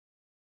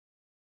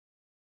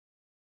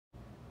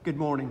Good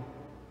morning.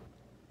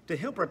 To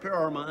help prepare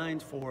our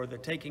minds for the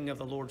taking of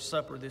the Lord's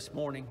Supper this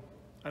morning,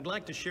 I'd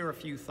like to share a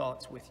few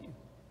thoughts with you.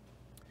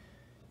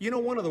 You know,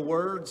 one of the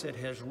words that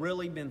has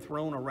really been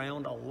thrown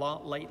around a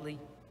lot lately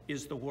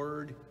is the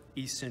word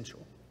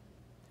essential.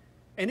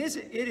 And it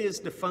is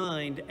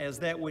defined as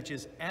that which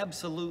is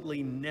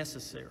absolutely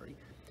necessary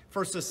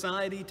for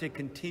society to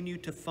continue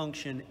to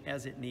function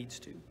as it needs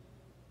to.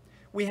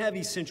 We have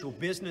essential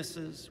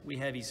businesses, we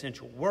have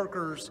essential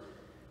workers,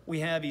 we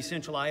have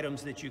essential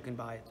items that you can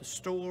buy at the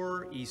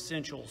store,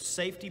 essential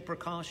safety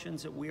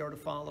precautions that we are to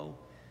follow.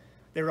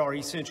 There are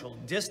essential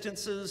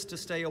distances to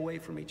stay away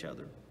from each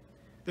other.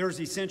 There's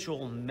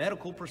essential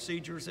medical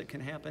procedures that can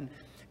happen,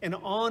 and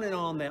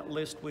on that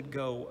list would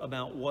go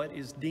about what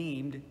is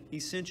deemed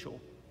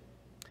essential.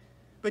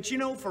 But you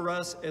know, for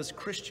us as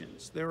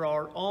Christians, there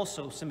are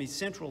also some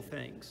essential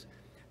things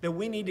that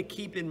we need to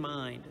keep in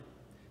mind,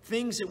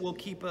 things that will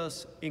keep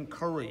us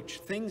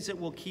encouraged, things that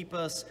will keep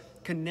us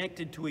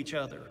connected to each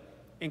other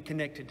and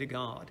connected to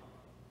God.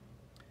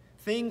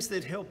 Things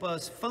that help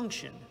us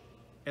function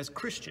as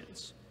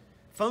Christians,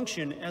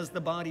 function as the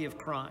body of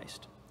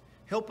Christ,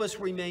 help us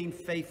remain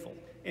faithful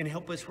and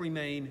help us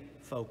remain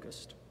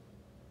focused.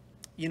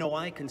 You know,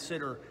 I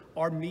consider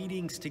our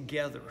meetings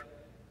together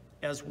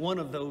as one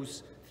of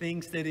those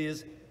things that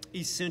is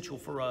essential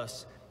for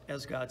us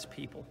as God's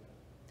people.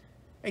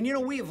 And you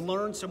know, we have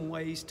learned some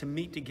ways to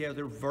meet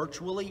together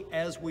virtually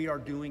as we are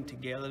doing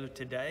together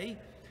today.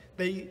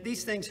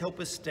 These things help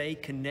us stay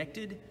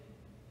connected,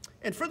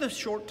 and for the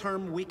short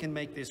term, we can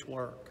make this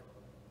work.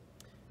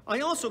 I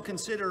also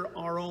consider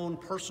our own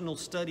personal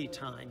study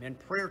time and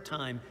prayer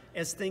time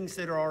as things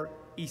that are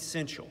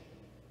essential,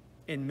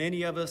 and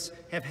many of us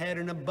have had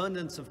an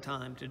abundance of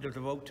time to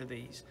devote to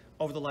these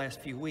over the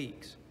last few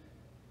weeks.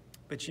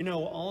 But you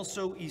know,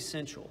 also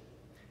essential,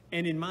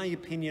 and in my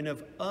opinion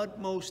of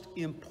utmost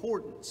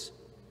importance,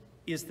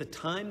 is the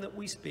time that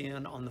we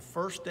spend on the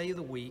first day of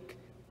the week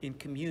in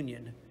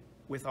communion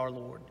with our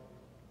Lord.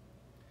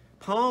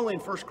 Paul in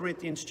 1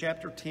 Corinthians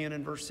chapter 10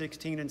 and verse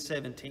 16 and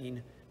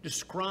 17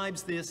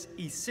 describes this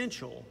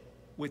essential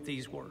with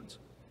these words.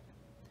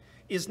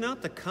 Is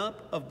not the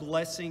cup of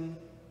blessing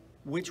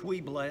which we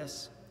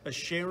bless a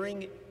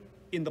sharing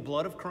in the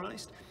blood of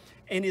Christ?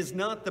 And is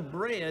not the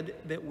bread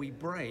that we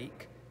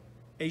break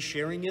a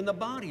sharing in the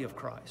body of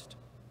Christ?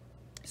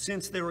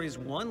 Since there is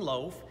one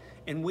loaf,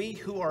 and we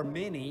who are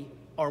many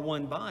are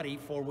one body,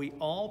 for we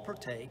all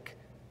partake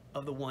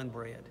of the one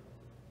bread.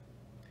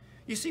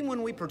 You see,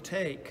 when we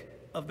partake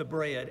of the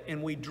bread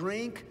and we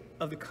drink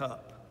of the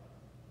cup,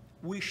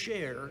 we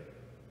share,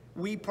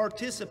 we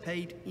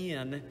participate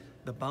in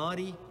the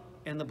body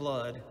and the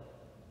blood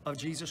of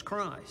Jesus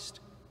Christ.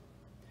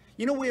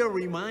 You know, we are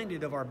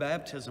reminded of our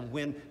baptism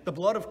when the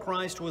blood of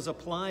Christ was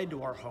applied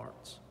to our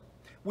hearts.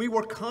 We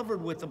were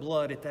covered with the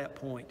blood at that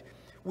point.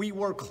 We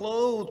were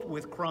clothed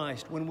with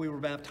Christ when we were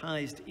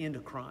baptized into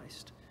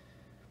Christ.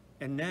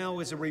 And now,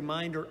 as a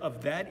reminder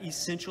of that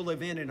essential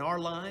event in our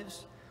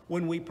lives,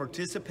 when we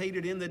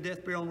participated in the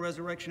death, burial, and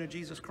resurrection of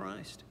Jesus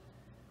Christ,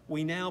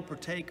 we now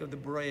partake of the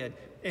bread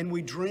and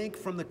we drink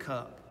from the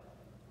cup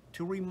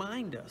to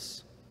remind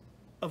us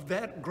of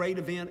that great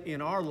event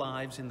in our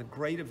lives and the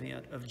great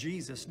event of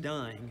Jesus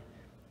dying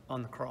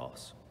on the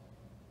cross.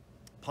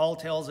 Paul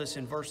tells us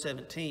in verse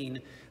 17,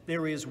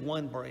 there is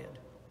one bread,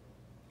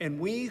 and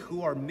we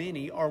who are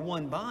many are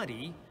one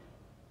body,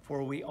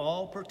 for we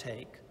all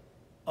partake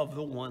of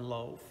the one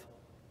loaf.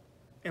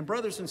 And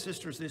brothers and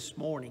sisters, this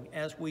morning,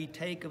 as we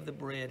take of the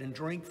bread and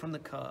drink from the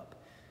cup,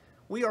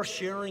 we are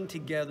sharing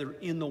together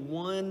in the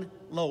one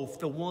loaf,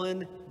 the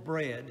one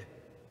bread,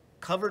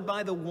 covered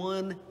by the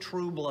one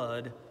true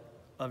blood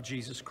of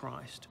Jesus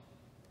Christ.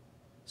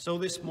 So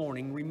this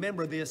morning,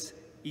 remember this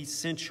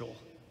essential.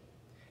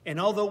 And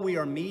although we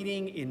are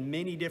meeting in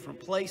many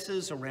different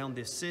places around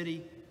this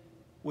city,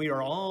 we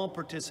are all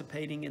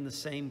participating in the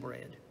same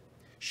bread,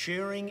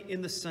 sharing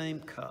in the same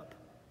cup,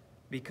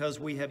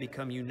 because we have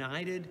become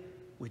united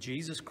with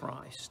Jesus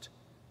Christ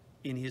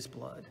in his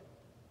blood.